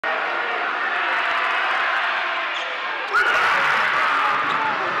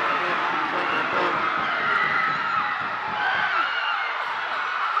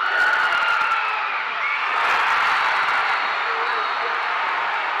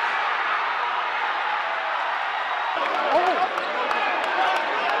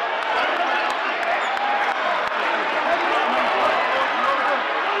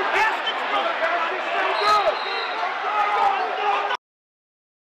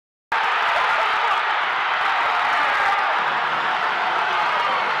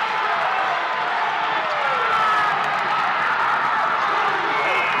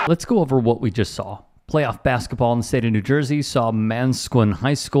Let's go over what we just saw. Playoff basketball in the state of New Jersey saw Mansquin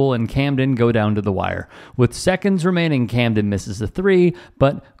High School and Camden go down to the wire. With seconds remaining, Camden misses a three,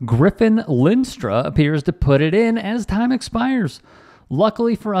 but Griffin Lindstra appears to put it in as time expires.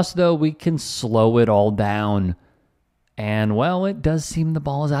 Luckily for us, though, we can slow it all down. And, well, it does seem the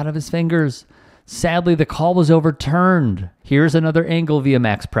ball is out of his fingers. Sadly, the call was overturned. Here's another angle via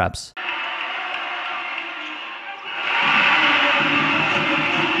Max Preps.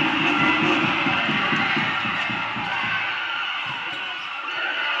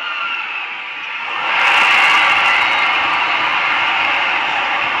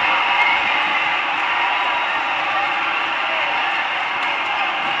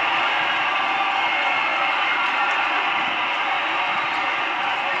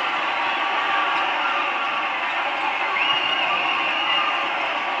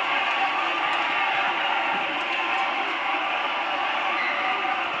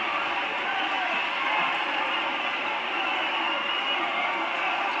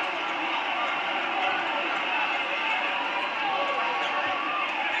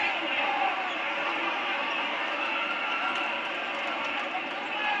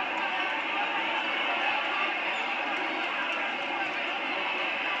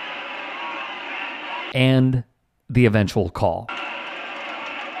 And the eventual call.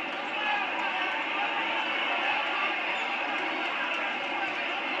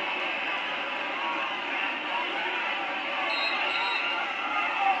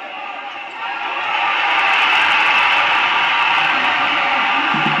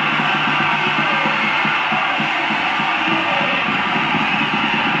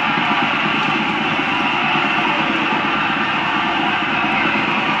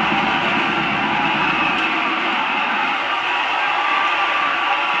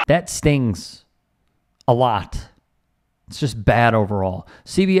 That stings a lot. It's just bad overall.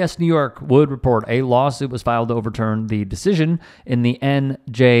 CBS New York would report a lawsuit was filed to overturn the decision in the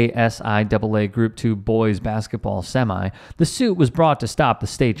NJSIAA Group 2 boys basketball semi. The suit was brought to stop the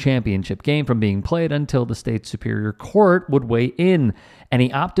state championship game from being played until the state superior court would weigh in.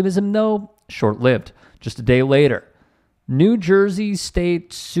 Any optimism, though, short-lived. Just a day later, New Jersey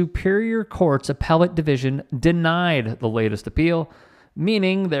State Superior Court's appellate division denied the latest appeal,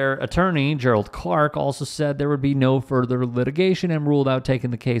 meaning their attorney, Gerald Clark, also said there would be no further litigation and ruled out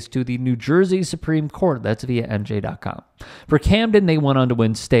taking the case to the New Jersey Supreme Court. That's via NJ.com. For Camden, they went on to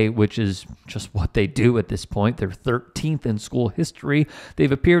win state, which is just what they do at this point. They're 13th in school history. They've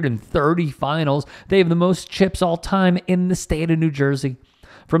appeared in 30 finals. They have the most chips all time in the state of New Jersey.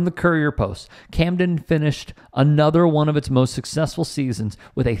 From the Courier Post, Camden finished another one of its most successful seasons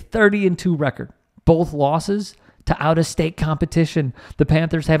with a 30-2 record. Both losses to out-of-state competition. The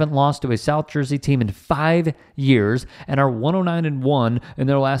Panthers haven't lost to a South Jersey team in 5 years and are 109-1 in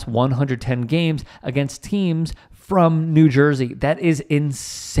their last 110 games against teams from New Jersey. That is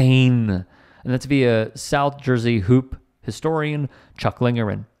insane. And that's via South Jersey hoop historian Chuck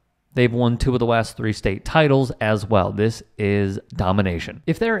Lingerin. They've won 2 of the last 3 state titles as well. This is domination.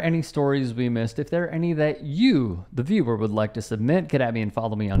 If there are any stories we missed, if there are any that you, the viewer, would like to submit, get at me and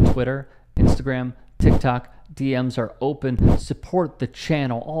follow me on Twitter, Instagram, TikTok. DMs are open. Support the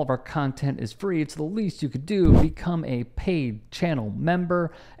channel. All of our content is free. It's the least you could do. Become a paid channel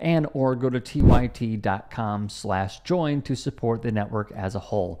member and or go to tyt.com/join to support the network as a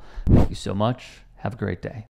whole. Thank you so much. Have a great day.